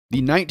The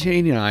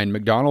 1989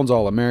 McDonald's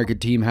All-American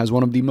team has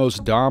one of the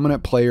most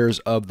dominant players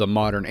of the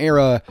modern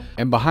era,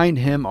 and behind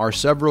him are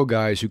several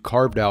guys who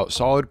carved out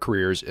solid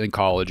careers in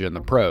college and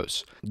the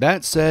pros.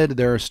 That said,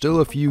 there are still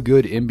a few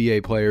good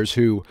NBA players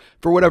who,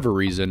 for whatever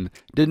reason,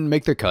 didn't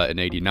make the cut in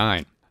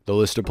 '89. The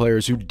list of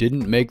players who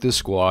didn't make the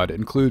squad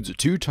includes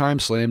two-time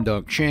slam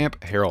dunk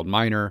champ Harold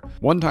Miner,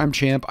 one-time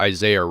champ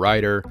Isaiah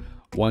Ryder,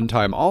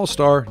 one-time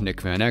All-Star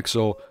Nick Van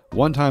Exel,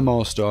 one-time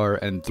All-Star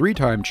and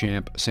three-time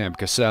champ Sam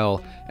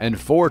Cassell, and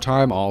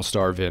four-time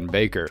All-Star Vin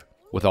Baker.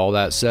 With all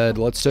that said,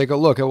 let's take a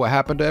look at what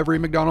happened to every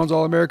McDonald's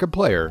All-American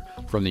player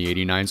from the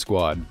 '89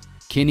 squad.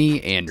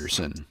 Kenny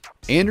Anderson.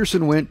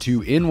 Anderson went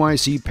to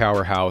NYC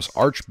powerhouse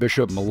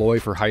Archbishop Malloy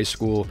for high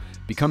school,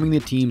 becoming the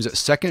team's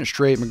second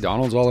straight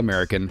McDonald's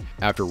All-American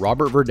after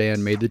Robert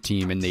Verdun made the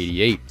team in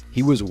 '88.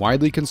 He was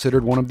widely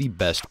considered one of the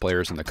best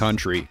players in the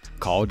country.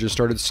 Colleges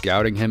started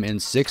scouting him in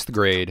 6th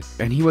grade,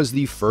 and he was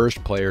the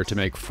first player to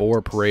make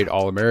 4 parade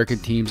All-American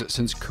teams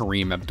since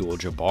Kareem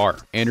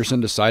Abdul-Jabbar.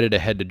 Anderson decided to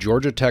head to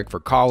Georgia Tech for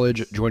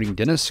college, joining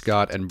Dennis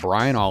Scott and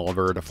Brian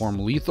Oliver to form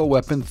Lethal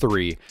Weapon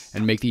 3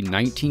 and make the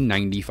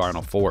 1990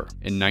 Final Four.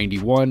 In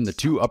 '91, the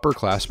two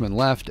upperclassmen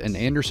left, and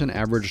Anderson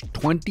averaged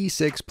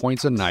 26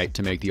 points a night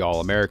to make the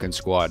All-American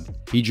squad.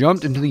 He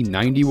jumped into the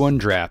 '91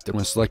 draft and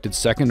was selected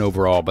 2nd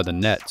overall by the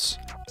Nets.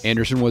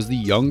 Anderson was the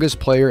youngest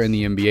player in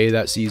the NBA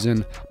that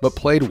season, but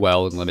played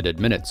well in limited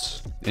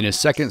minutes. In his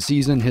second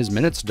season, his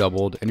minutes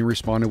doubled, and he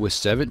responded with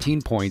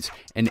 17 points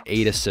and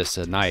 8 assists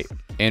a night.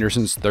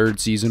 Anderson's third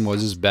season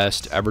was his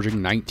best,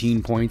 averaging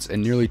 19 points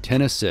and nearly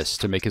 10 assists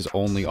to make his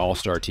only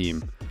All-Star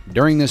team.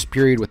 During this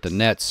period with the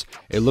Nets,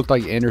 it looked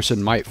like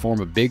Anderson might form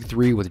a big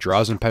three with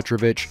Drazen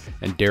Petrovic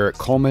and Derek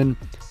Coleman,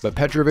 but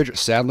Petrovic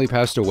sadly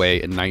passed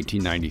away in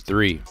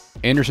 1993.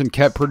 Anderson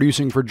kept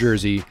producing for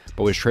Jersey,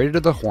 but was traded to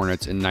the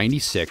Hornets in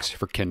 '96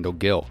 for Kendall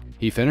Gill.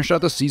 He finished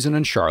out the season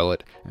in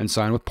Charlotte and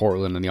signed with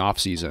Portland in the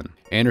offseason.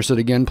 Anderson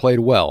again played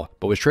well,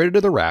 but was traded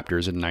to the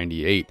Raptors in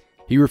 '98.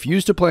 He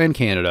refused to play in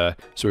Canada,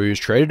 so he was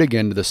traded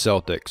again to the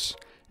Celtics.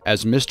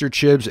 As Mr.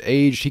 Chibbs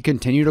aged, he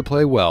continued to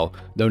play well,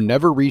 though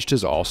never reached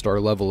his All-Star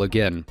level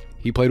again.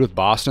 He played with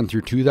Boston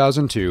through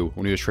 2002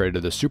 when he was traded to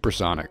the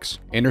Supersonics.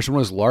 Anderson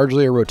was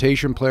largely a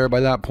rotation player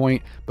by that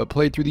point, but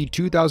played through the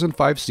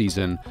 2005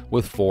 season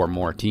with 4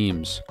 more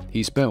teams.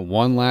 He spent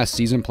one last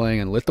season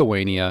playing in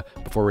Lithuania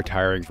before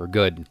retiring for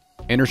good.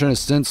 Anderson has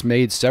since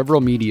made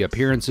several media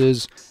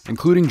appearances,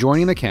 including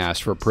joining the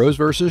cast for Pros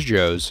vs.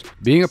 Joes,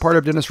 being a part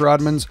of Dennis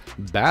Rodman's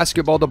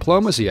basketball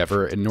diplomacy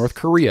effort in North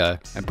Korea,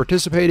 and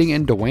participating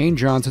in Dwayne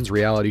Johnson's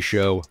reality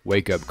show,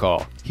 Wake Up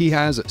Call. He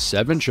has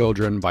 7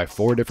 children by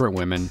 4 different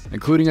women,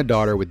 including a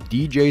daughter with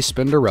DJ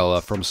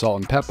Spinderella from Salt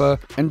and Peppa,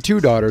 and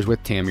 2 daughters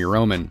with Tammy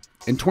Roman.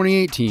 In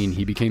 2018,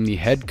 he became the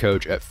head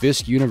coach at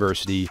Fisk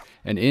University,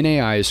 an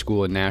NAIA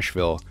school in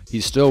Nashville.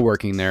 He's still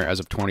working there as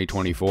of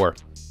 2024.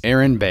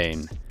 Arron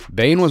Bain.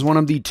 Bain was one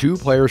of the 2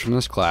 players from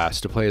this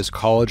class to play his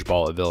college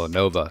ball at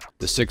Villanova.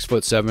 The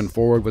 6'7"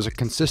 forward was a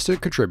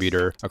consistent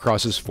contributor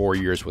across his 4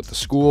 years with the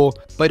school,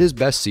 but his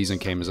best season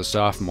came as a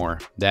sophomore.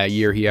 That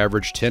year, he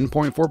averaged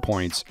 10.4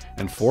 points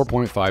and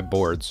 4.5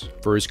 boards.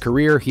 For his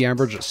career, he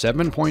averaged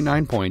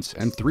 7.9 points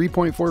and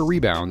 3.4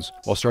 rebounds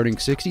while starting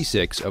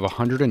 66 of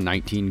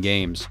 119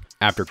 games.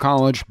 After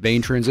college,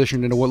 Bain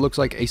transitioned into what looks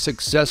like a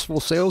successful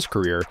sales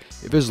career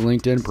if his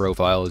LinkedIn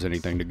profile is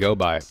anything to go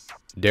by.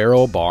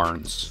 Darryl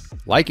Barnes.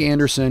 Like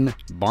Anderson,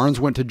 Barnes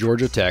went to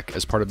Georgia Tech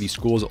as part of the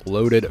school's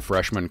loaded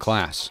freshman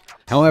class.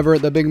 However,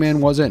 the big man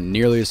wasn't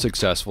nearly as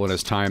successful in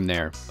his time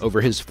there.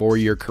 Over his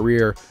 4-year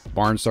career,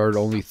 Barnes started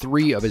only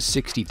 3 of his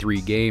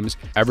 63 games,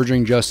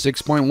 averaging just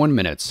 6.1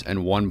 minutes and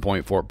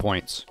 1.4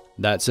 points.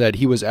 That said,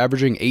 he was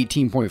averaging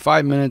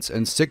 18.5 minutes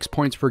and 6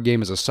 points per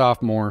game as a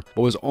sophomore,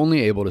 but was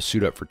only able to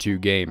suit up for 2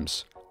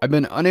 games. I've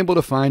been unable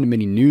to find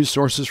many news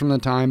sources from the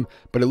time,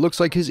 but it looks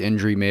like his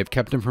injury may have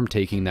kept him from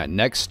taking that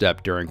next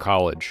step during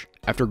college.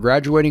 After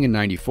graduating in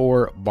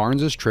 '94,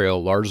 Barnes'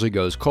 trail largely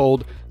goes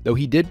cold, though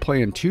he did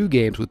play in 2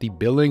 games with the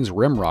Billings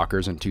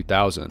Rimrockers in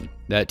 2000.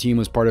 That team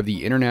was part of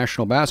the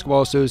International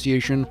Basketball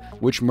Association,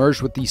 which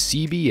merged with the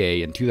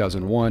CBA in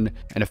 2001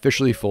 and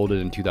officially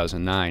folded in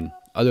 2009.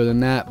 Other than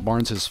that,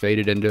 Barnes has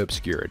faded into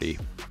obscurity.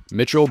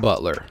 Mitchell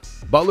Butler.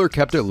 Butler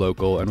kept it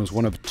local and was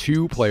one of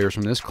 2 players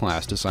from this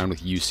class to sign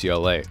with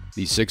UCLA.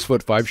 The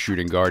 6'5"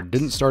 shooting guard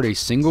didn't start a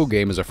single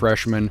game as a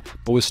freshman,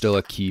 but was still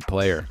a key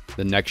player.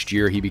 The next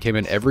year, he became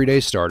an everyday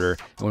starter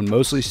and would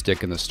mostly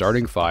stick in the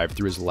starting 5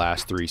 through his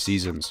last 3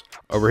 seasons.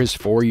 Over his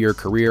 4-year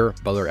career,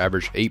 Butler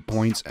averaged 8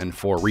 points and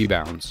 4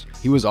 rebounds.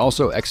 He was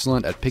also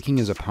excellent at picking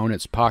his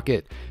opponent's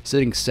pocket,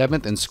 sitting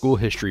 7th in school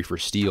history for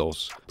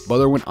steals.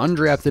 Butler went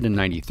undrafted in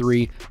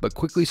 '93, but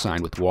quickly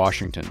signed with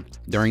Washington.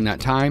 During that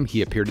time,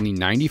 he appeared in the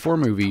 '94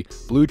 movie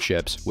Blue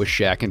Chips with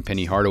Shaq and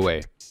Penny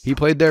Hardaway. He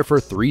played there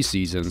for 3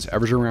 seasons,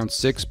 averaging around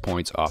 6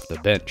 points off the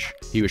bench.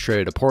 He was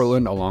traded to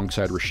Portland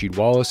alongside Rasheed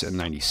Wallace in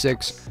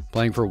 '96,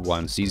 playing for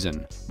 1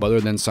 season.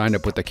 Butler then signed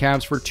up with the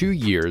Cavs for 2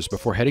 years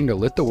before heading to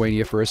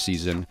Lithuania for a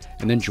season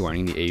and then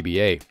joining the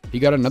ABA. He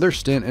got another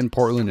stint in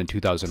Portland in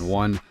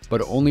 2001,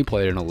 but only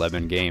played in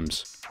 11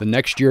 games. The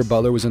next year,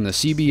 Butler was in the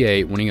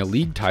CBA, winning a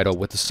league title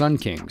with the Sun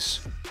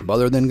Kings.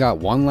 Butler then got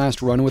one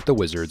last run with the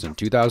Wizards in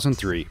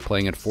 2003,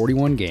 playing in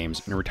 41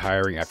 games and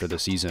retiring after the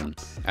season.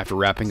 After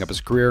wrapping up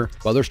his career,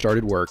 Butler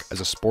started work as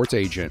a sports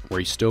agent, where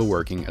he's still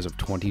working as of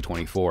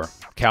 2024.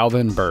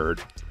 Calvin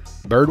Byrd.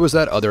 Byrd was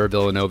that other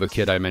Villanova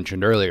kid I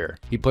mentioned earlier.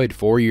 He played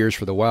 4 years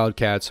for the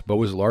Wildcats, but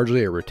was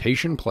largely a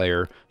rotation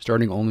player,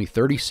 starting only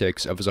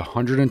 36 of his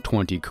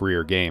 120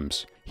 career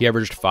games. He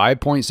averaged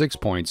 5.6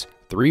 points,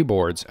 3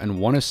 boards, and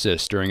 1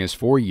 assist during his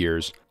 4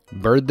 years.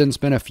 Byrd then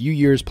spent a few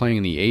years playing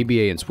in the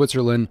ABA in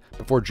Switzerland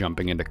before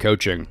jumping into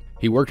coaching.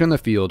 He worked on the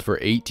field for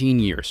 18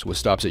 years with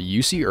stops at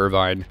UC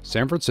Irvine,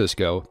 San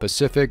Francisco,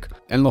 Pacific,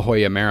 and La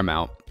Jolla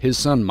Marymount. His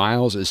son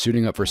Miles is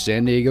suiting up for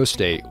San Diego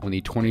State when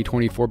the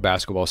 2024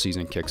 basketball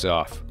season kicks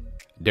off.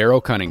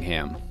 Deryl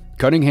Cunningham.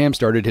 Cunningham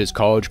started his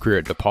college career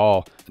at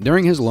DePaul.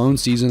 During his lone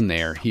season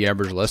there, he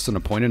averaged less than a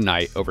point a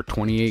night over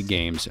 28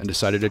 games and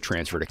decided to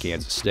transfer to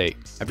Kansas State.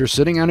 After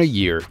sitting out a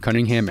year,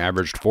 Cunningham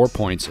averaged 4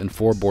 points and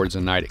 4 boards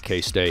a night at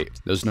K-State.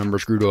 Those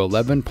numbers grew to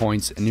 11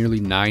 points and nearly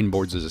 9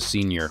 boards as a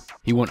senior.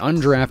 He went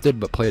undrafted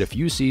but played a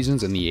few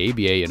seasons in the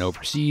ABA and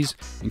overseas,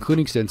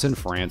 including stints in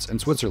France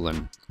and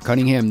Switzerland.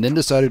 Cunningham then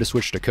decided to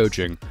switch to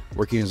coaching,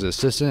 working as an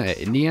assistant at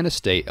Indiana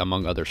State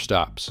among other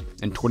stops.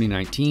 In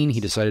 2019, he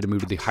decided to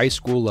move to the high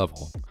school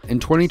level. In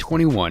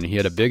 2021, he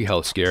had a big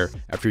health scare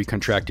after he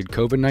contracted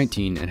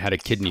COVID-19 and had a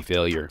kidney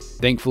failure.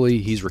 Thankfully,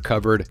 he's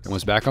recovered and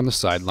was back on the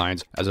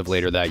sidelines as of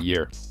later that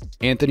year.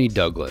 Anthony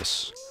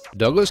Douglas.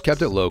 Douglas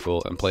kept it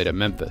local and played at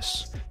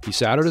Memphis. He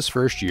sat out his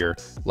first year,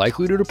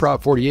 likely due to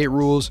Prop 48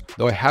 rules,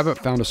 though I haven't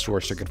found a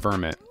source to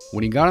confirm it.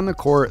 When he got on the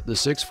court, the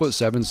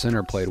 6'7"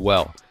 center played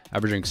well,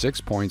 averaging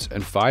 6 points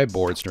and 5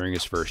 boards during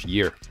his first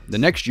year. The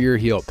next year,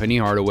 he helped Penny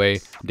Hardaway,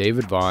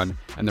 David Vaughn,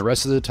 and the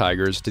rest of the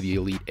Tigers to the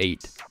Elite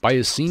Eight. By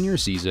his senior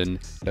season,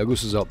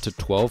 Douglas was up to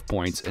 12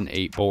 points and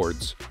 8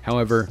 boards.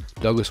 However,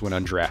 Douglas went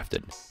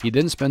undrafted. He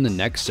then spent the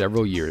next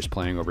several years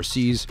playing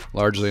overseas,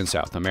 largely in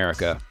South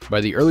America.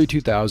 By the early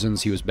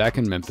 2000s, he was back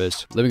in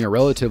Memphis, living a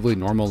relatively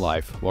normal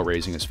life while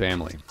raising his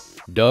family.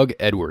 Doug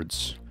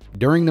Edwards.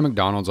 During the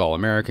McDonald's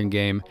All-American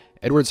game,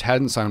 Edwards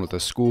hadn't signed with a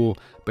school,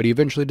 but he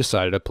eventually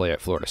decided to play at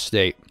Florida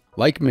State.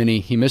 Like many,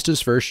 he missed his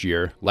first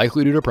year,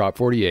 likely due to Prop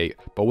 48,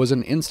 but was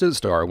an instant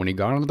star when he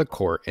got onto the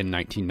court in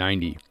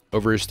 1990.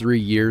 Over his 3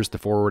 years, the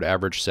forward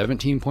averaged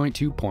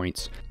 17.2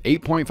 points,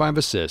 8.5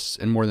 assists,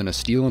 and more than a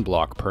steal and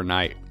block per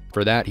night.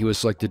 For that, he was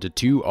selected to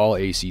 2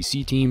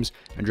 All-ACC teams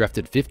and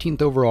drafted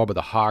 15th overall by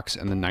the Hawks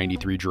in the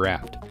 '93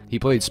 draft. He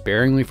played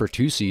sparingly for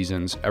 2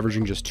 seasons,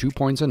 averaging just 2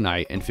 points a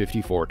night in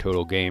 54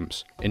 total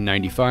games. In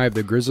 '95,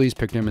 the Grizzlies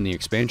picked him in the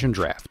expansion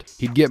draft.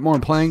 He'd get more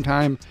playing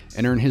time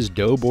and earn his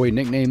Doughboy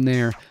nickname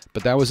there,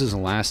 but that was his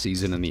last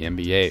season in the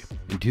NBA.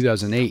 In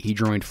 2008, he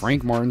joined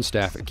Frank Martin's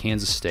staff at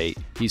Kansas State.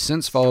 He's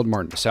since followed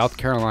Martin to South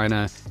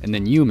Carolina and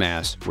then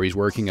UMass, where he's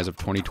working as of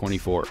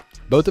 2024.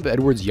 Both of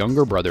Edwards'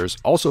 younger brothers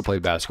also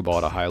played basketball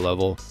at a high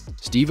level.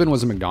 Steven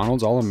was a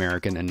McDonald's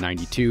All-American in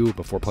 '92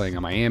 before playing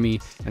in Miami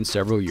and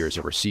several years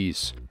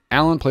overseas.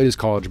 Allan played his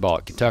college ball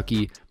at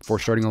Kentucky before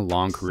starting a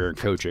long career in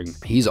coaching.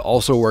 He's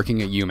also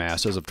working at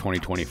UMass as of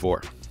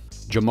 2024.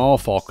 Jamal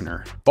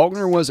Faulkner.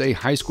 Faulkner was a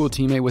high school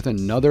teammate with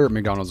another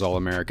McDonald's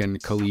All-American,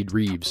 Khalid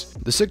Reeves.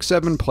 The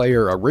 6'7"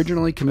 player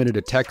originally committed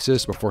to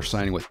Texas before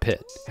signing with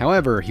Pitt.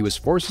 However, he was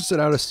forced to sit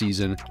out a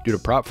season due to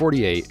Prop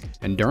 48,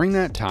 and during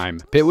that time,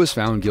 Pitt was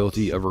found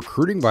guilty of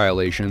recruiting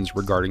violations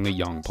regarding the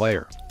young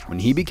player. When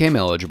he became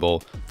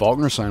eligible,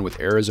 Faulkner signed with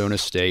Arizona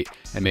State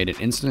and made an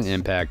instant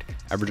impact,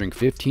 averaging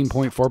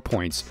 15.4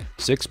 points,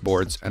 6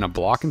 boards, and a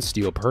block and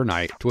steal per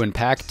night to win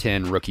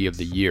Pac-10 Rookie of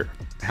the Year.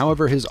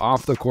 However, his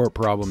off-the-court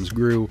problems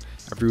grew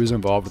after he was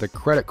involved with a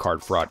credit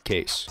card fraud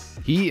case.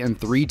 He and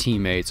 3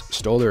 teammates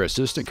stole their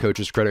assistant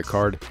coach's credit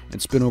card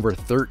and spent over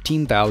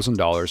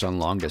 $13,000 on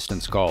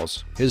long-distance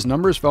calls. His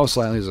numbers fell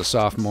slightly as a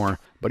sophomore,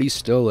 but he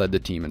still led the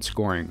team in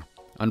scoring.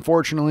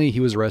 Unfortunately, he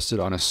was arrested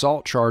on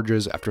assault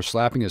charges after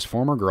slapping his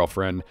former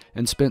girlfriend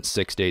and spent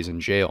 6 days in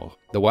jail.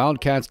 The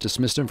Wildcats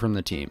dismissed him from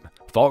the team.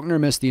 Faulkner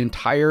missed the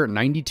entire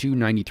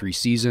 '92-'93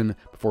 season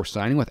before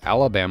signing with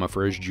Alabama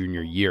for his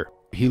junior year.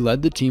 He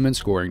led the team in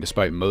scoring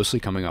despite mostly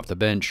coming off the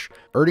bench,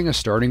 earning a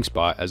starting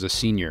spot as a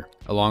senior.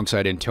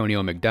 Alongside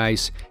Antonio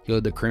McDyess, he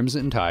led the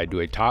Crimson Tide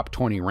to a top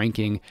 20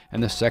 ranking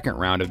and the second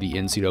round of the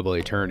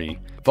NCAA tourney.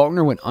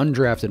 Faulkner went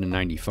undrafted in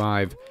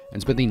 '95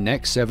 and spent the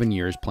next 7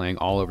 years playing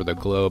all over the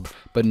globe,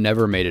 but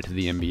never made it to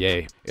the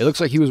NBA. It looks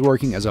like he was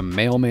working as a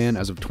mailman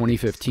as of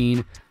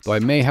 2015, though I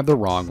may have the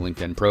wrong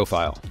LinkedIn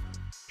profile.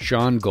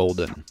 Shaun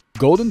Golden.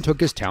 Golden took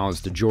his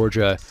talents to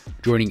Georgia,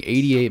 joining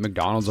 '88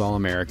 McDonald's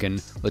All-American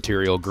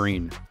Laterial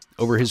Green.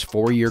 Over his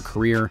 4-year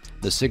career,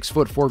 the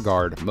 6'4"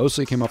 guard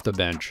mostly came off the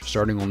bench,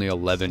 starting only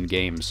 11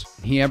 games.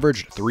 He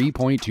averaged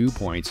 3.2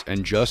 points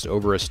and just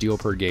over a steal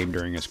per game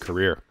during his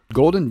career.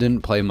 Golden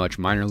didn't play much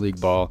minor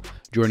league ball,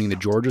 joining the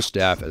Georgia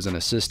staff as an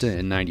assistant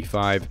in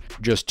 '95,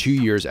 just 2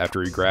 years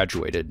after he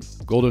graduated.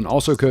 Golden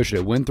also coached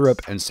at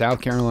Winthrop and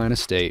South Carolina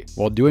State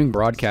while doing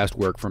broadcast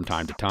work from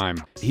time to time.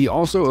 He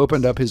also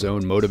opened up his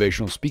own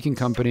motivational speaking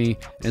company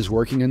and is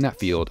working in that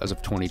field as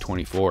of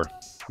 2024.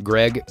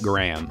 Greg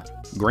Graham.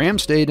 Graham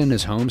stayed in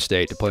his home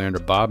state to play under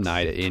Bob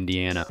Knight at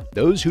Indiana.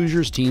 Those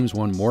Hoosiers teams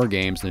won more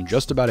games than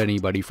just about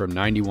anybody from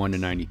 '91 to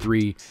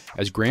 '93,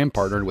 as Graham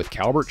partnered with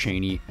Calbert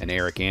Chaney and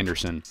Eric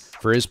Anderson.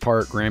 For his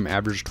part, Graham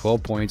averaged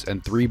 12 points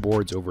and 3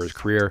 boards over his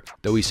career,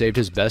 though he saved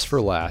his best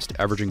for last,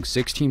 averaging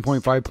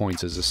 16.5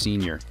 points as a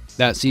senior.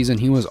 That season,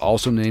 he was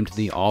also named to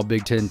the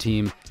All-Big Ten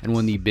team and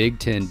won the Big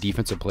Ten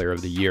Defensive Player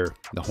of the Year.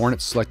 The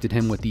Hornets selected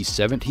him with the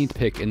 17th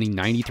pick in the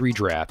 '93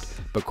 draft,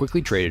 but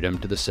quickly traded him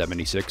to the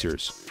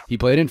 76ers. He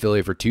played in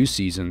Philly for 2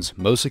 seasons,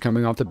 mostly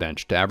coming off the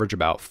bench to average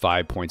about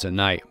 5 points a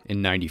night.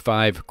 In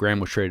 '95, Graham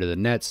was traded to the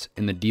Nets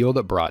in the deal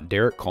that brought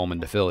Derek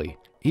Coleman to Philly.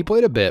 He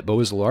played a bit, but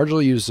was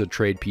largely used as a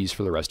trade piece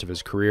for the rest of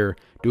his career,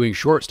 doing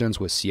short stints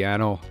with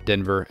Seattle,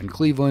 Denver, and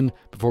Cleveland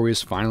before he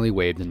was finally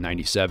waived in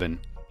 '97.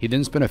 He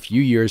then spent a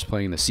few years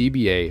playing the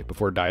CBA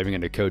before diving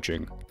into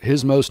coaching.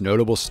 His most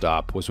notable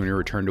stop was when he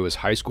returned to his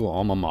high school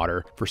alma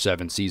mater for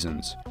 7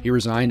 seasons. He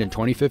resigned in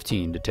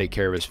 2015 to take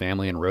care of his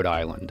family in Rhode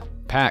Island.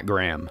 Pat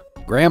Graham.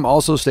 Graham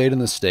also stayed in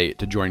the state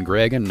to join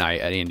Greg and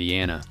Knight at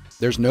Indiana.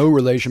 There's no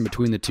relation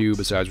between the two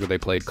besides where they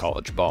played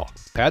college ball.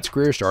 Pat's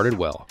career started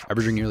well,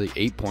 averaging nearly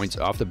 8 points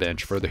off the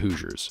bench for the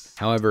Hoosiers.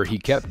 However, he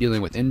kept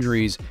dealing with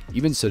injuries,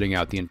 even sitting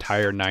out the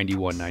entire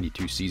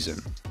 '91-92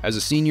 season. As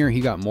a senior, he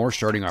got more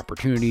starting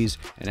opportunities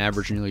and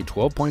averaged nearly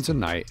 12 points a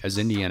night as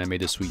Indiana made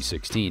the Sweet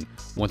 16.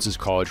 Once his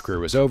college career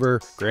was over,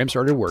 Graham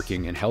started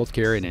working in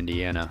healthcare in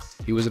Indiana.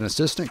 He was an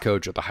assistant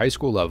coach at the high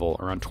school level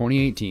around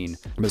 2018,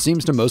 but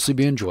seems to mostly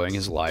be enjoying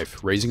his life,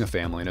 raising a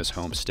family in his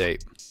home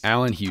state.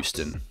 Allan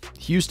Houston.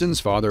 Houston's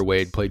father,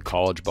 Wade, played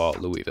college ball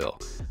at Louisville.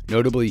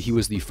 Notably, he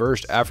was the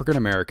first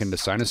African-American to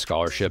sign a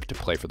scholarship to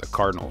play for the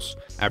Cardinals.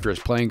 After his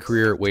playing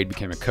career, Wade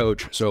became a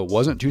coach, so it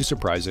wasn't too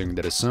surprising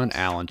that his son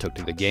Allan took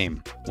to the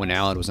game. When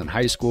Allan was in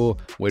high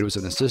school, Wade was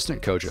an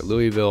assistant coach at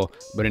Louisville,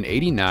 but in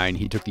 '89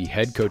 he took the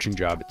head coaching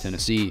job at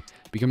Tennessee,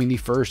 becoming the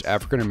first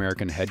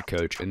African-American head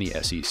coach in the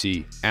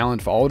SEC. Allan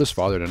followed his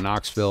father to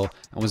Knoxville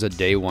and was a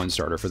day 1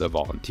 starter for the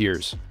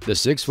Volunteers. The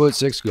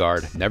 6'6"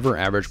 guard never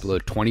averaged below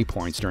 20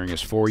 points during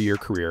his 4-year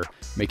career,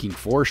 making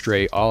 4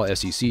 straight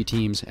All-SEC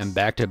teams and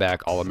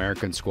back-to-back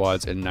All-American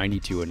squads in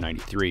 '92 and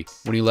 '93.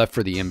 When he left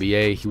for the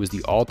NBA, he was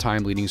the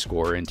all-time leading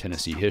scorer in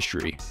Tennessee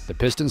history. The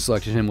Pistons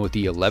selected him with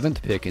the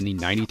 11th pick in the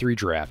 '93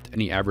 draft,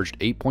 and he averaged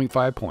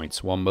 8.5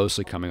 points while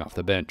mostly coming off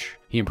the bench.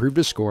 He improved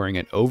his scoring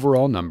and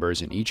overall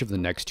numbers in each of the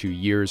next 2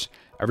 years,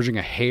 averaging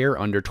a hair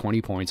under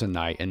 20 points a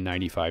night in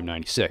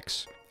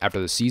 '95-96. After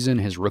the season,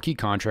 his rookie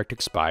contract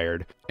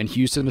expired, and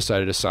Houston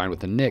decided to sign with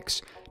the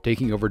Knicks,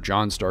 taking over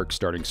John Stark's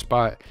starting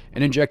spot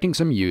and injecting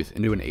some youth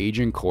into an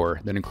aging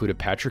core that included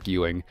Patrick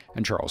Ewing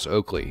and Charles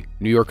Oakley.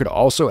 New York had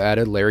also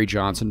added Larry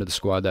Johnson to the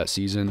squad that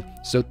season,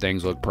 so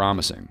things looked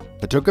promising.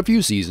 It took a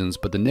few seasons,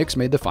 but the Knicks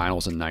made the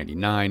finals in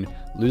 '99,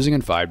 losing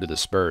in 5 to the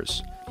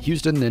Spurs.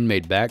 Houston then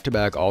made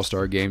back-to-back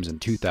All-Star games in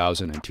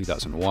 2000 and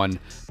 2001,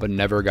 but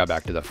never got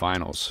back to the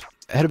finals.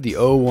 Ahead of the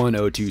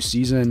 01-02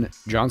 season,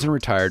 Johnson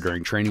retired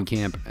during training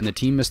camp, and the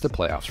team missed the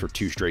playoffs for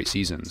 2 straight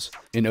seasons.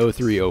 In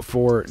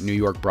 03-04, New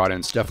York brought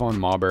in Stephon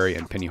Marbury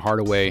and Penny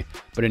Hardaway,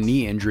 but a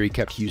knee injury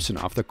kept Houston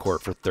off the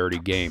court for 30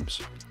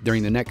 games.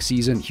 During the next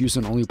season,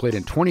 Houston only played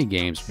in 20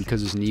 games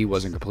because his knee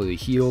wasn't completely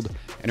healed,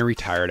 and he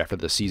retired after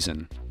the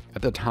season.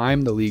 At the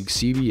time, the league's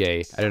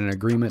CBA had an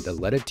agreement that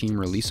let a team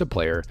release a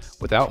player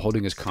without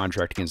holding his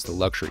contract against the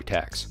luxury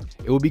tax.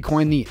 It would be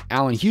coined the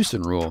Allan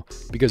Houston rule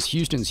because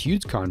Houston's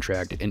huge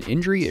contract and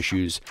injury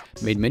issues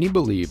made many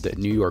believe that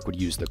New York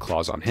would use the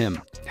clause on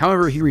him.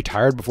 However, he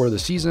retired before the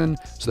season,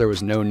 so there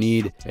was no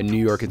need, and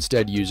New York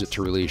instead used it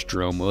to release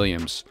Jerome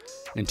Williams.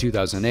 In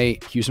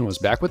 2008, Houston was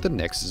back with the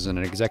Knicks as an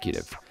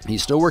executive.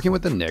 He's still working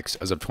with the Knicks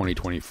as of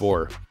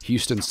 2024.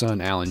 Houston's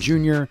son, Allan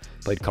Jr.,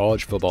 played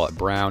college football at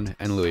Brown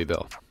and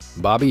Louisville.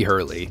 Bobby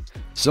Hurley.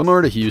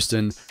 Similar to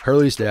Houston,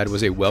 Hurley's dad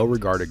was a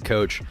well-regarded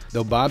coach,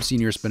 though Bob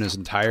Sr. spent his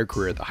entire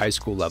career at the high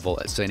school level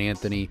at St.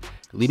 Anthony,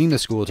 leading the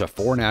school to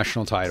 4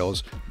 national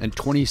titles and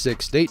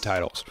 26 state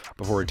titles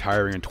before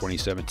retiring in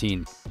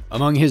 2017.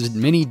 Among his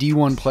many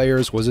D1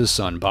 players was his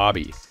son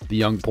Bobby. The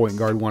young point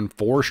guard won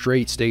 4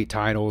 straight state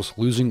titles,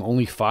 losing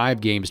only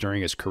 5 games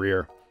during his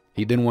career.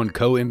 He then won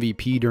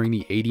co-MVP during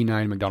the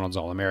 '89 McDonald's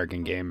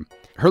All-American game.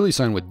 Hurley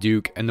signed with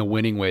Duke, and the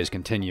winning ways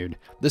continued.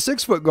 The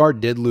 6-foot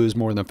guard did lose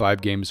more than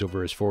 5 games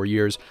over his 4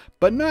 years,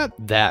 but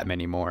not that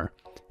many more.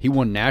 He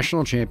won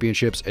national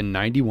championships in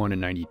 '91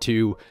 and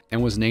 '92,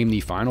 and was named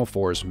the Final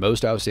Four's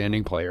most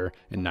outstanding player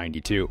in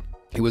 '92.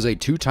 He was a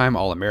 2-time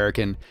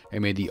All-American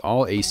and made the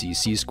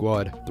All-ACC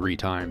squad 3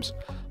 times.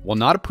 While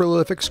not a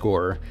prolific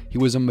scorer, he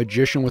was a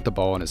magician with the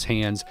ball in his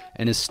hands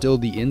and is still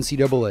the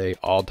NCAA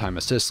all-time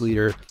assist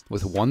leader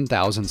with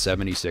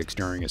 1,076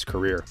 during his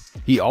career.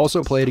 He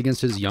also played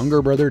against his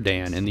younger brother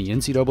Dan in the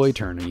NCAA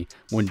tourney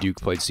when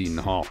Duke played Seton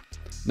Hall.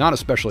 Not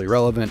especially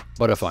relevant,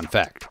 but a fun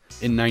fact.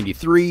 In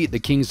 '93, the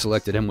Kings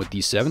selected him with the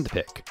 7th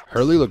pick.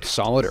 Hurley looked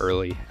solid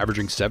early,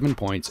 averaging 7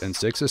 points and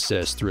 6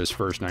 assists through his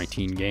first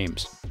 19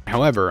 games.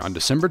 However, on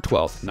December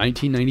 12,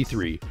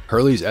 1993,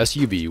 Hurley's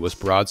SUV was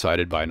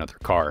broadsided by another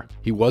car.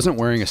 He wasn't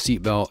wearing a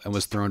seatbelt and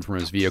was thrown from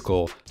his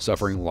vehicle,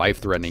 suffering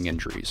life-threatening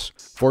injuries.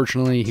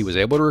 Fortunately, he was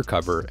able to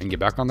recover and get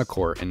back on the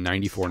court in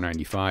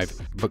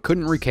 '94-95, but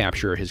couldn't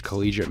recapture his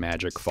collegiate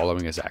magic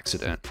following his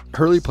accident.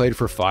 Hurley played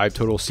for 5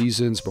 total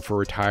seasons before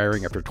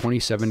retiring after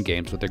 27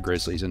 games with the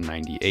Grizzlies in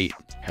 '98.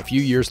 A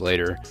few years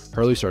later,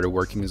 Hurley started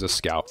working as a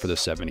scout for the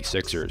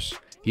 76ers.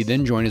 He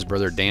then joined his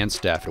brother Dan's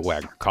staff at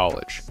Wagner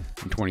College.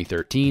 In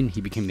 2013,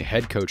 he became the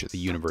head coach at the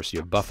University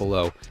of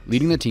Buffalo,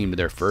 leading the team to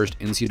their first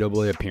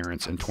NCAA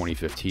appearance in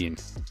 2015.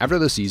 After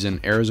the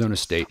season, Arizona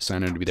State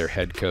signed him to be their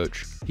head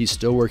coach. He's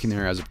still working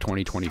there as of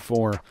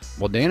 2024,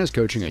 while Dan is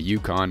coaching at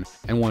UConn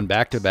and won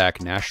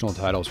back-to-back national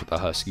titles with the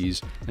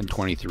Huskies in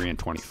 '23 and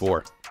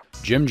 '24.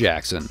 Jim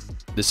Jackson.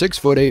 The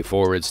 6'8"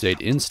 forward stayed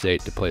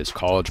in-state to play his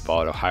college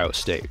ball at Ohio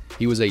State.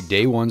 He was a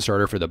day one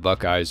starter for the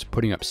Buckeyes,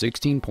 putting up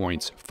 16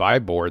 points,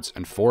 5 boards,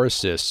 and 4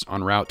 assists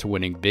en route to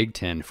winning Big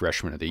Ten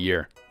Freshman of the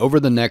Year. Over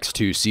the next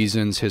 2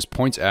 seasons, his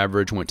points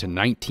average went to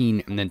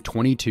 19 and then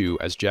 22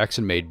 as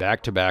Jackson made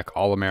back-to-back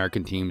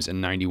All-American teams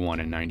in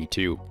 '91 and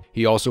 '92.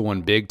 He also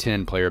won Big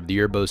Ten Player of the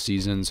Year both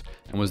seasons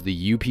and was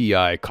the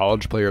UPI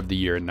College Player of the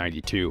Year in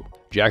 '92.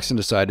 Jackson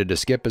decided to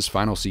skip his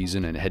final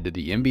season and head to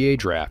the NBA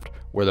draft,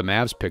 where the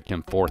Mavs picked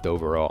him 4th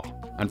overall.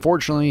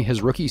 Unfortunately,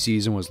 his rookie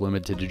season was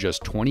limited to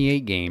just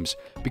 28 games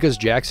because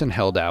Jackson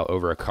held out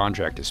over a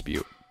contract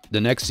dispute.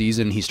 The next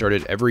season, he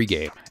started every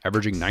game,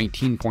 averaging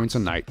 19 points a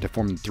night to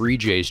form the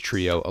 3J's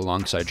trio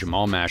alongside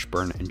Jamal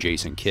Mashburn and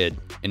Jason Kidd.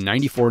 In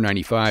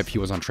 '94-95, he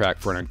was on track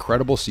for an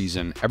incredible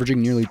season,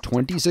 averaging nearly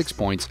 26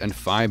 points and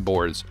 5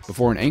 boards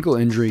before an ankle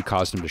injury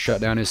caused him to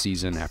shut down his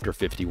season after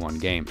 51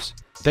 games.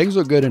 Things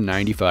looked good in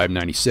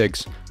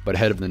 '95-96, but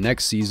ahead of the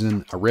next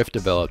season, a rift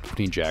developed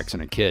between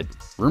Jackson and Kidd.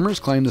 Rumors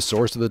claim the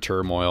source of the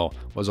turmoil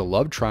was a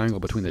love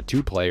triangle between the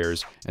two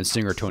players and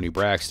singer Toni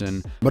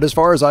Braxton, but as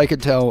far as I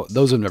could tell,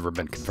 those have never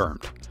been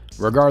confirmed.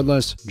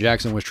 Regardless,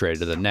 Jackson was traded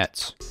to the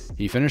Nets.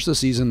 He finished the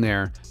season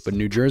there, but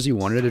New Jersey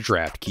wanted to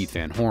draft Keith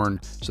Van Horn,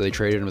 so they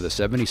traded him to the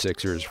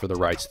 76ers for the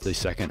rights to the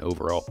 2nd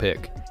overall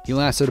pick. He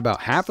lasted about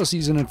half a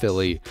season in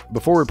Philly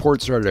before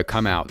reports started to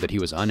come out that he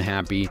was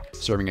unhappy,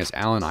 serving as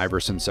Allen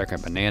Iverson's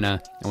second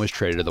banana, and was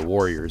traded to the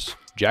Warriors.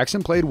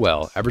 Jackson played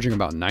well, averaging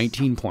about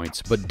 19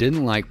 points, but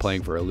didn't like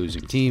playing for a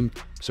losing team,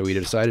 so he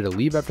decided to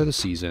leave after the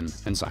season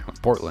and sign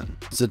with Portland.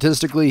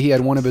 Statistically, he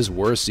had one of his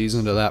worst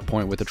seasons to that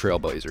point with the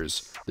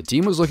Trailblazers. The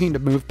team was looking to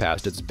move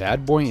past its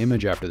bad boy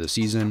image after the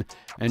season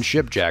and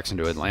ship Jackson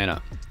to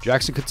Atlanta.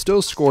 Jackson could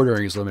still score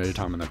during his limited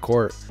time on the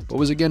court, but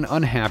was again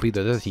unhappy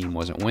that the team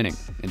wasn't winning.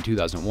 In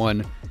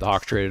 2001, the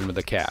Hawks traded him to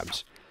the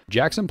Cavs.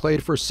 Jackson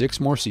played for 6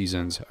 more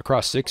seasons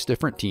across 6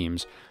 different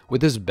teams,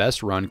 with his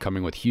best run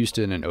coming with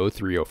Houston in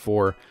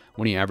 '03-04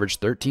 when he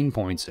averaged 13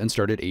 points and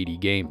started 80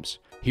 games.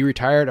 He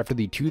retired after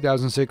the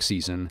 2006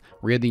 season,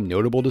 where he had the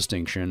notable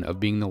distinction of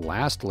being the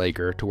last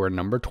Laker to wear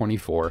number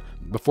 24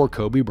 before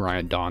Kobe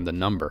Bryant donned the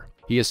number.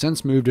 He has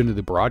since moved into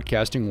the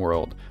broadcasting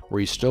world, where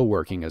he's still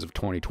working as of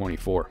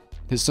 2024.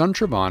 His son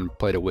Trevon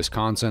played at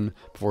Wisconsin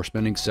before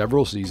spending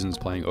several seasons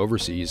playing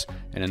overseas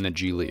and in the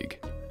G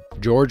League.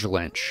 George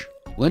Lynch.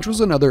 Lynch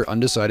was another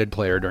undecided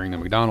player during the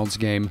McDonald's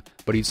game,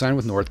 but he signed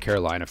with North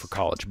Carolina for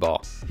college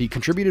ball. He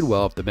contributed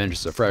well off the bench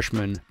as a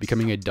freshman,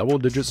 becoming a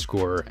double-digit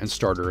scorer and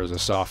starter as a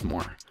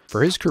sophomore.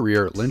 For his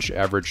career, Lynch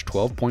averaged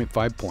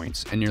 12.5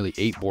 points and nearly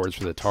 8 boards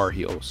for the Tar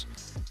Heels.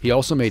 He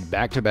also made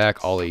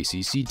back-to-back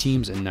All-ACC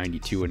teams in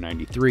 '92 and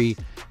 '93,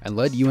 and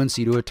led UNC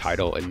to a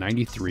title in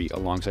 '93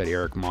 alongside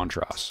Eric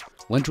Montross.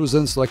 Lynch was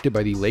then selected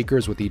by the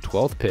Lakers with the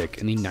 12th pick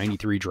in the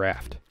 '93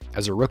 draft.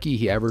 As a rookie,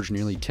 he averaged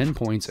nearly 10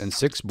 points and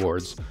 6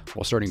 boards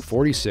while starting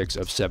 46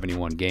 of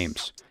 71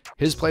 games.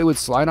 His play would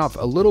slide off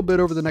a little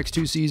bit over the next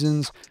 2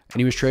 seasons, and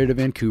he was traded to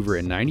Vancouver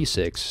in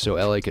 '96 so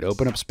LA could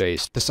open up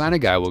space to sign a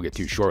guy we'll get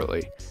to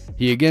shortly.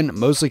 He again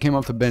mostly came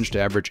off the bench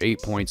to average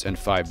 8 points and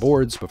 5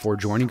 boards before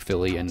joining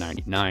Philly in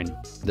 '99.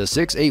 The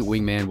 6'8"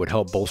 wingman would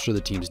help bolster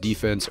the team's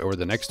defense over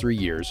the next 3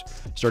 years,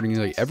 starting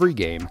nearly every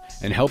game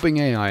and helping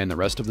AI and the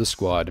rest of the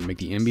squad make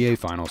the NBA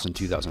Finals in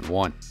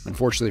 2001.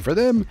 Unfortunately for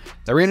them,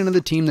 they ran into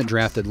the team that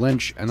drafted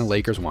Lynch, and the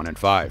Lakers won in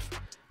 5.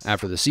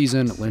 After the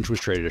season, Lynch was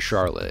traded to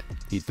Charlotte.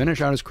 He'd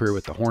finish out his career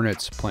with the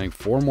Hornets, playing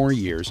 4 more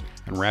years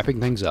and wrapping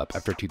things up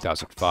after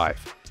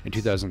 2005. In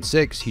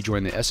 2006, he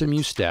joined the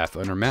SMU staff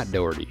under Matt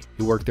Doherty,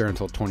 who worked there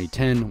until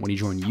 2010 when he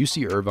joined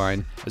UC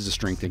Irvine as a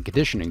strength and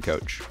conditioning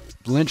coach.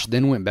 Lynch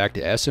then went back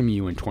to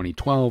SMU in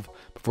 2012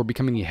 before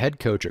becoming the head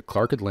coach at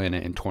Clark Atlanta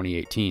in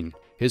 2018.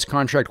 His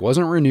contract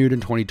wasn't renewed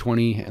in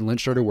 2020, and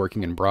Lynch started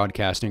working in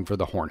broadcasting for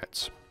the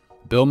Hornets.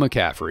 Bill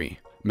McCaffrey.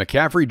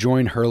 McCaffrey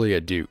joined Hurley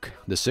at Duke.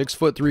 The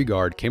 6'3"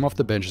 guard came off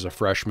the bench as a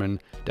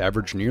freshman to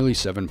average nearly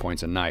 7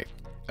 points a night.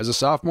 As a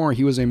sophomore,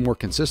 he was a more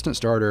consistent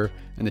starter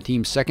and the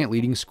team's second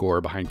leading scorer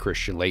behind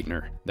Christian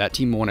Laettner. That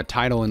team won a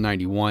title in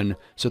 '91,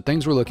 so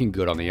things were looking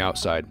good on the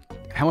outside.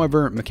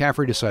 However,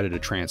 McCaffrey decided to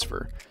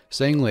transfer,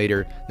 saying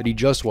later that he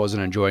just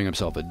wasn't enjoying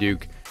himself at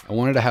Duke and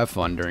wanted to have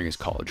fun during his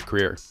college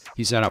career.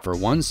 He sat out for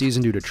one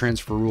season due to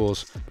transfer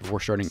rules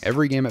before starting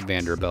every game at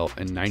Vanderbilt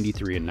in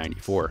 '93 and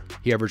 '94.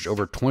 He averaged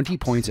over 20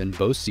 points in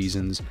both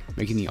seasons,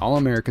 making the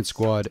All-American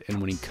squad and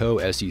winning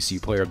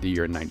co-SEC Player of the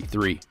Year in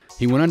 '93.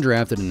 He went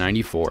undrafted in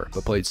 '94,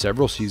 but played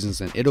several seasons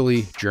in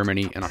Italy,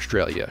 Germany, and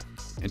Australia.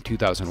 In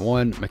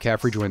 2001,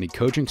 McCaffrey joined the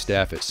coaching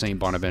staff at St.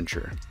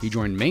 Bonaventure. He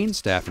joined main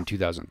staff in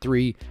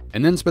 2003,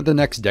 and then spent the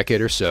next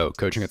decade or so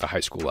coaching at the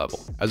high school level.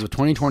 As of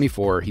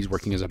 2024, he's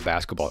working as a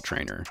basketball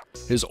trainer.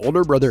 His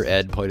older brother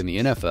Ed played in the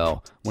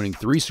NFL, winning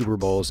 3 Super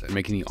Bowls and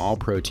making the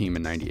All-Pro team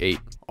in '98.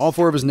 All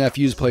 4 of his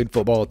nephews played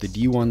football at the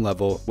D1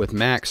 level, with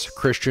Max,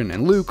 Christian,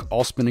 and Luke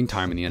all spending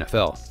time in the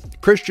NFL.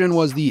 Christian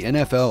was the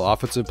NFL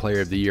Offensive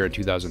Player of the Year in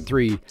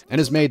 2003 and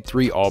has made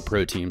 3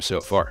 All-Pro teams so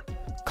far.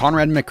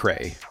 Conrad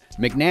McRae.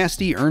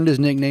 McNasty earned his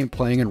nickname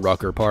playing in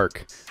Rucker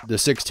Park. The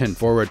 6'10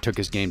 forward took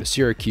his game to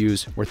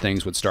Syracuse, where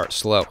things would start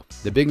slow.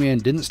 The big man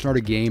didn't start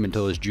a game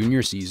until his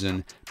junior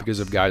season because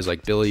of guys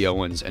like Billy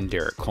Owens and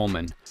Derek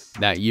Coleman.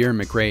 That year,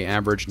 McRae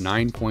averaged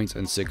 9 points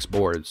and 6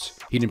 boards.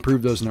 He'd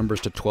improved those numbers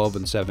to 12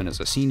 and 7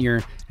 as a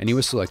senior, and he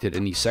was selected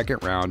in the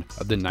second round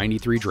of the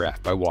 '93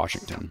 draft by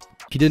Washington.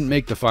 He didn't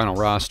make the final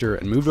roster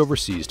and moved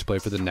overseas to play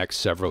for the next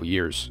several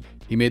years.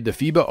 He made the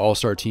FIBA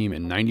All-Star team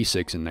in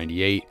 '96 and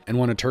 '98 and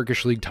won a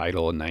Turkish League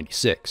title in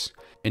 '96.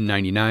 In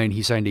 '99,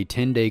 he signed a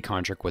 10-day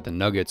contract with the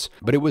Nuggets,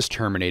 but it was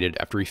terminated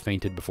after he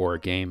fainted before a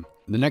game.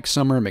 The next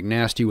summer,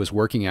 McNasty was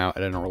working out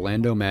at an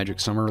Orlando Magic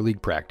Summer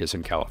League practice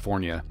in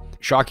California.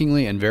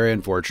 Shockingly and very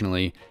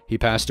unfortunately, he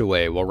passed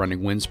away while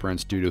running wind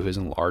sprints due to his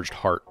enlarged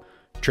heart.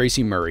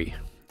 Tracy Murray.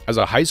 As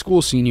a high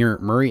school senior,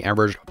 Murray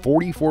averaged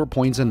 44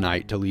 points a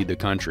night to lead the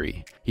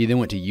country. He then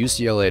went to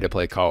UCLA to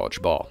play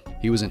college ball.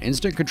 He was an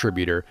instant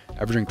contributor,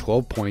 averaging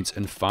 12 points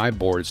and 5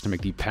 boards to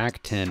make the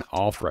Pac-10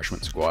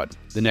 All-Freshman squad.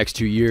 The next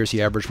 2 years,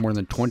 he averaged more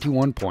than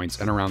 21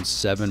 points and around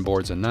 7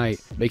 boards a night,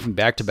 making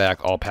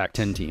back-to-back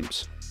All-Pac-10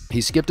 teams.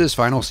 He skipped his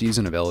final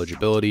season of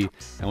eligibility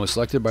and was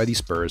selected by the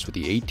Spurs with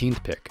the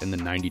 18th pick in the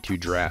 '92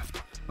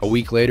 draft. A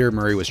week later,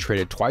 Murray was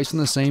traded twice in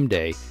the same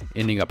day,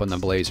 ending up on the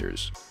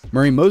Blazers.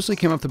 Murray mostly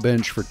came off the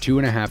bench for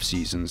 2.5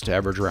 seasons to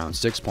average around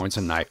 6 points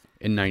a night.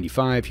 In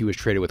 '95, he was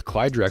traded with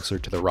Clyde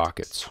Drexler to the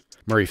Rockets.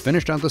 Murray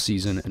finished out the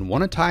season and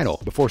won a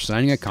title before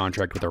signing a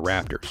contract with the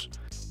Raptors.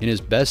 In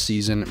his best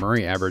season,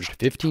 Murray averaged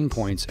 15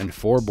 points and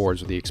 4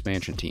 boards with the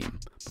expansion team.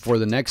 Before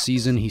the next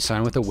season, he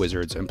signed with the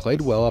Wizards and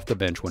played well off the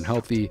bench when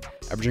healthy,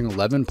 averaging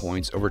 11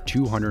 points over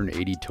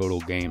 280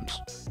 total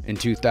games. In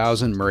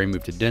 2000, Murray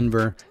moved to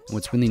Denver and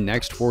would spend the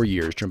next 4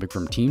 years jumping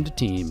from team to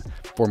team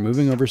before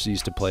moving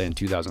overseas to play in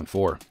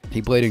 2004.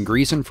 He played in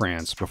Greece and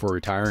France before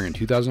retiring in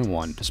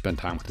 2001 to spend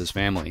time with his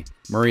family.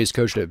 Murray has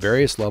coached at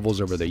various levels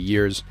over the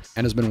years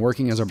and has been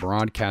working as a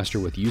broadcaster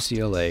with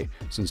UCLA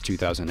since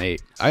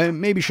 2008. I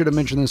maybe should have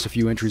mentioned this a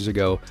few entries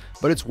ago,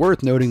 but it's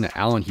worth noting that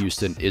Allan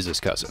Houston is his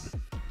cousin.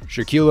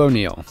 Shaquille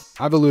O'Neal.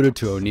 I've alluded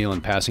to O'Neal in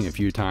passing a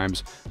few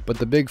times, but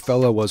the big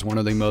fella was one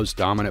of the most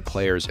dominant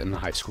players in the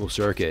high school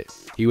circuit.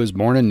 He was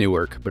born in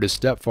Newark, but his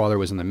stepfather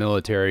was in the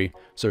military,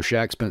 so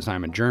Shaq spent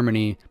time in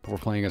Germany before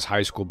playing his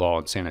high school ball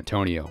in San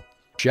Antonio.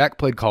 Shaq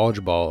played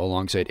college ball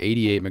alongside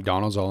 88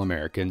 McDonald's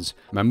All-Americans,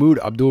 Mahmoud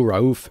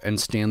Abdul-Rauf and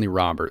Stanley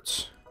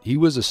Roberts. He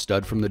was a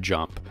stud from the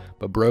jump,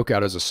 but broke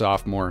out as a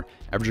sophomore,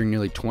 averaging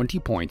nearly 20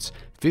 points,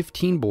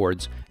 15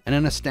 boards, and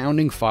an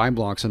astounding 5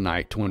 blocks a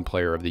night to win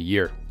Player of the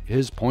Year.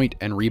 His point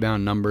and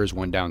rebound numbers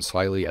went down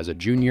slightly as a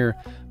junior,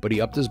 but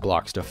he upped his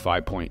blocks to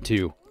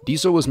 5.2.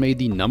 Diesel was made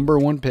the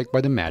 #1 pick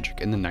by the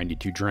Magic in the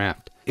 '92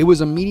 draft. It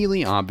was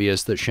immediately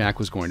obvious that Shaq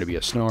was going to be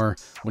a star,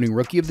 winning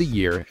Rookie of the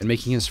Year and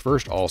making his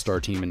first All-Star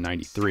team in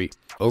 '93.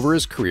 Over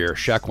his career,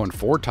 Shaq won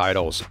 4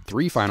 titles,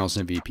 3 Finals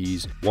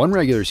MVPs, 1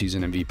 regular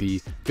season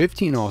MVP,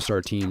 15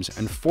 All-Star teams,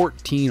 and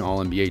 14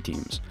 All-NBA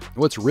teams.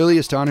 What's really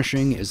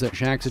astonishing is that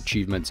Shaq's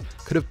achievements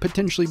could have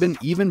potentially been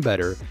even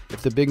better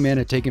if the big man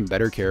had taken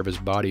better care of his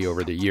body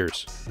over the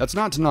years. That's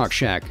not to knock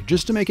Shaq,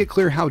 just to make it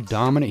clear how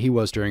dominant he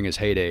was during his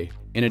heyday.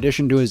 In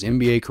addition to his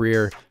NBA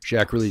career,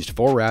 Shaq released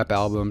 4 rap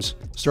albums,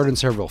 starred in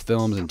several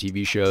films and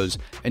TV shows,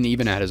 and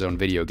even had his own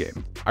video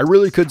game. I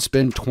really could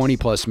spend 20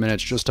 plus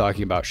minutes just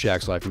talking about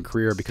Shaq's life and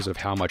career because of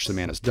how much the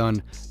man has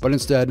done, but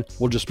instead,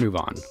 we'll just move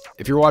on.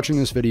 If you're watching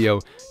this video,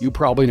 you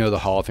probably know the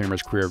Hall of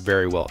Famer's career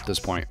very well at this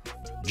point.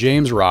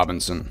 James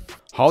Robinson.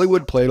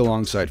 Hollywood played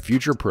alongside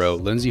future pro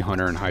Lindsey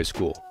Hunter in high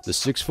school. The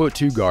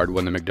 6'2" guard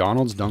won the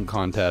McDonald's dunk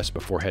contest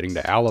before heading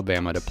to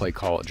Alabama to play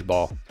college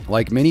ball.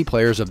 Like many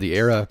players of the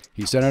era,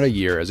 he sat out a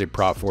year as a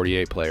Prop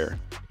 48 player.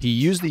 He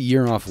used the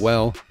year off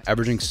well,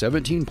 averaging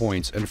 17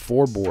 points and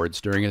 4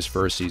 boards during his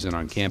first season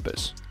on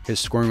campus. His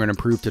scoring rate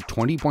improved to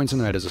 20 points a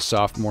night as a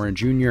sophomore and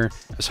junior,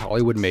 as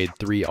Hollywood made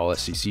 3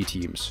 All-SEC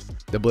teams.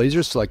 The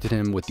Blazers selected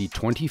him with the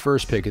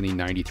 21st pick in the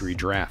 '93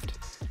 draft.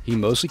 He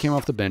mostly came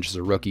off the bench as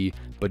a rookie,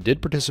 but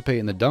did participate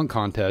in the dunk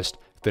contest,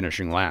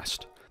 finishing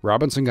last.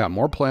 Robinson got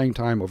more playing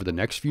time over the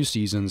next few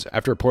seasons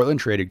after Portland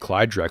traded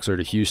Clyde Drexler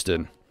to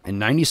Houston. In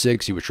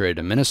 '96, he was traded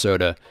to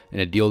Minnesota in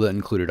a deal that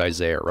included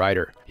Isaiah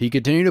Ryder. He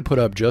continued to put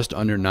up just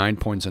under 9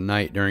 points a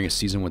night during his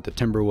season with the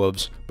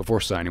Timberwolves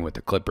before signing with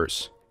the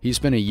Clippers. He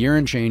spent a year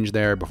and change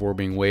there before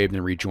being waived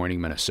and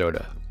rejoining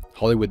Minnesota.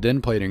 Hollywood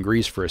then played in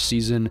Greece for a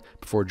season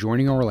before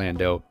joining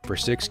Orlando for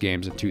 6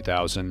 games in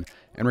 2000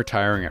 and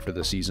retiring after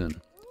the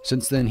season.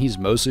 Since then, he's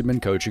mostly been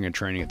coaching and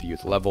training at the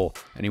youth level,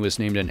 and he was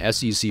named an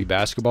SEC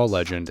basketball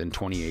legend in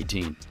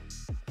 2018.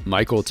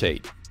 Michael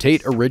Tate.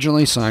 Tate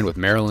originally signed with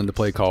Maryland to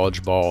play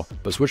college ball,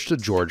 but switched to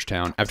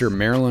Georgetown after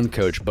Maryland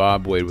coach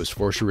Bob Wade was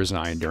forced to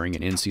resign during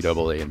an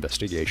NCAA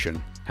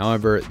investigation.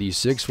 However, the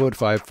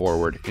 6'5"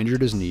 forward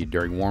injured his knee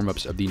during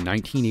warm-ups of the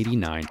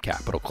 1989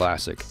 Capital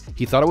Classic.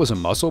 He thought it was a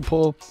muscle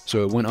pull,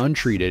 so it went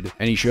untreated,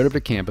 and he showed up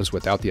at campus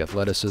without the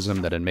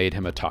athleticism that had made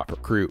him a top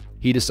recruit.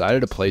 He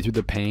decided to play through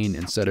the pain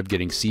instead of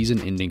getting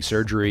season-ending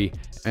surgery,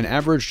 and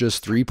averaged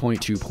just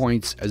 3.2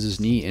 points as his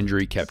knee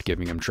injury kept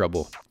giving him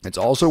trouble. It's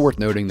also worth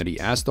noting that he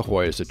asked the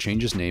Hoyas to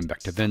change his name back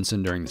to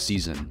Venson during the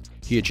season.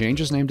 He had changed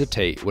his name to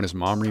Tate when his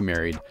mom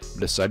remarried, but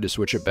decided to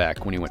switch it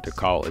back when he went to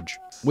college.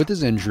 With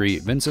his injury,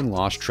 Venson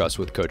lost trust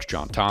with coach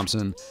John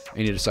Thompson, and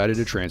he decided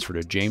to transfer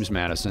to James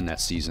Madison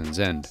at season's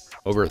end.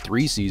 Over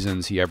 3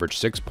 seasons, he averaged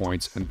 6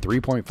 points and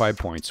 3.5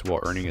 points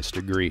while earning his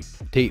degree.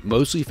 Tate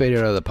mostly faded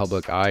out of the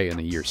public eye in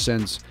the years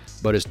since,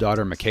 but his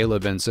daughter Michaela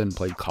Venson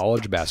played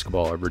college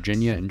basketball at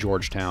Virginia and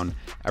Georgetown,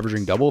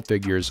 averaging double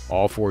figures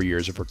all 4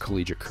 years of her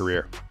collegiate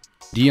career.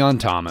 Deon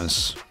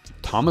Thomas.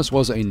 Thomas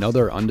was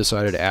another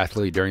undecided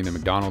athlete during the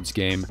McDonald's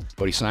game,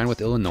 but he signed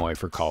with Illinois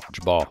for college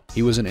ball.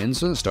 He was an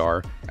instant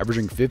star,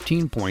 averaging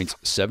 15 points,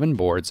 7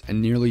 boards, and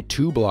nearly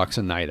 2 blocks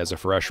a night as a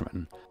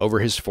freshman. Over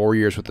his 4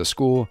 years with the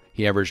school,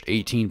 he averaged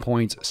 18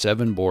 points,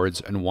 7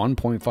 boards, and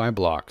 1.5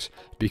 blocks,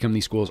 to become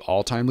the school's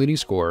all-time leading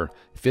scorer,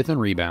 5th in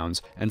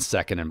rebounds, and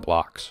 2nd in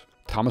blocks.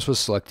 Thomas was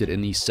selected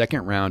in the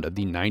 2nd round of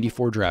the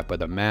 '94 draft by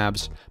the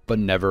Mavs, but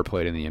never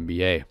played in the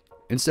NBA.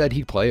 Instead,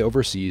 he'd play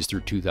overseas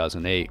through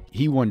 2008.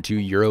 He won 2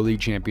 EuroLeague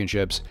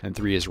championships and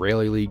 3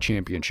 Israeli League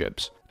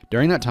championships.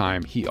 During that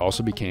time, he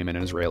also became an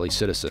Israeli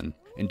citizen.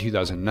 In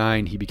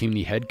 2009, he became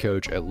the head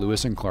coach at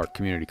Lewis and Clark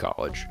Community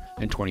College.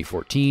 In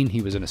 2014,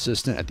 he was an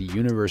assistant at the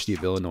University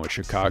of Illinois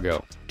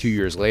Chicago. 2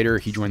 years later,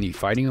 he joined the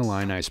Fighting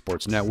Illini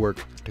Sports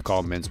Network to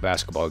call men's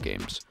basketball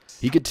games.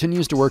 He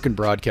continues to work in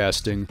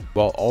broadcasting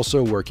while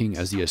also working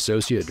as the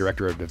Associate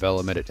Director of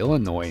Development at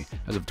Illinois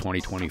as of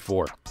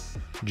 2024.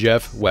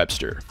 Jeff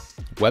Webster.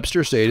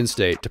 Webster stayed in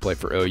state to play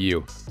for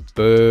OU.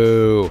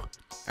 Boo!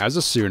 As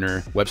a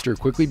Sooner, Webster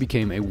quickly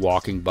became a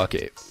walking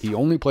bucket. He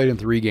only played in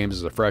 3 games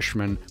as a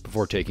freshman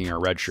before taking a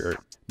red shirt.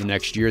 The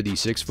next year, the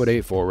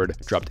 6'8" forward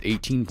dropped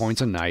 18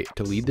 points a night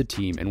to lead the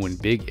team and win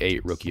Big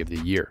 8 Rookie of the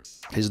Year.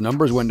 His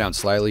numbers went down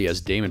slightly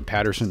as Damon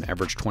Patterson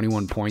averaged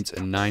 21 points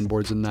and 9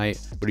 boards a night,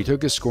 but he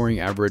took his scoring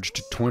average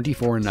to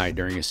 24 a night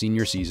during his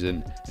senior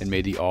season and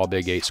made the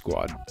All-Big 8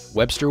 squad.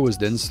 Webster was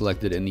then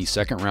selected in the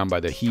 2nd round by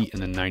the Heat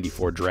in the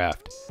 '94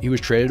 draft. He was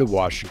traded to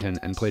Washington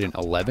and played in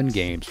 11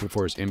 games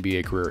before his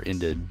NBA career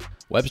ended.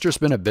 Webster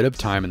spent a bit of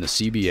time in the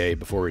CBA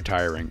before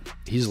retiring.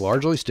 He's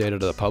largely stayed out of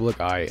the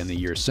public eye in the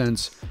years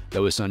since,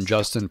 though his son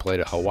Justin played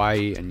at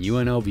Hawaii and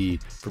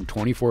UNLV from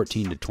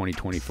 2014 to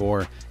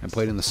 2024 and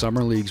played in the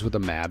summer leagues with the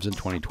Mavs in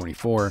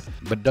 2024,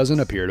 but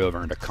doesn't appear to have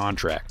earned a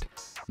contract.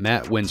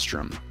 Matt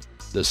Wenstrom.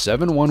 The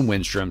 7'1"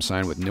 Wenstrom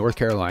signed with North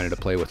Carolina to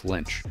play with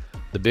Lynch.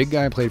 The big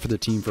guy played for the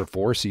team for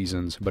 4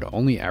 seasons, but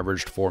only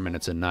averaged 4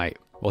 minutes a night.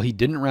 While he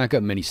didn't rack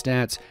up many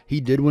stats, he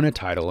did win a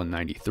title in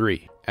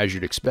 '93. As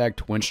you'd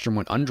expect, Wenstrom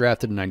went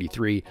undrafted in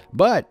 '93,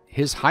 but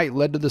his height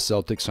led to the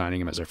Celtics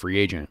signing him as a free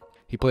agent.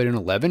 He played in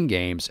 11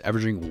 games,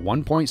 averaging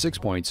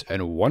 1.6 points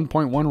and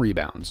 1.1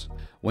 rebounds.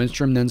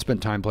 Wenstrom then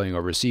spent time playing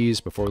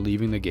overseas before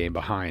leaving the game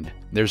behind.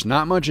 There's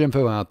not much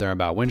info out there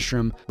about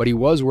Wenstrom, but he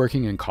was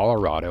working in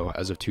Colorado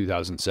as of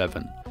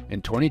 2007.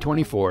 In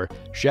 2024,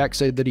 Shaq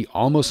said that he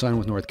almost signed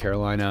with North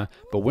Carolina,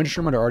 but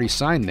Wenstrom had already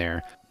signed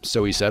there,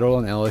 so he settled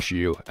on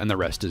LSU, and the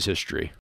rest is history.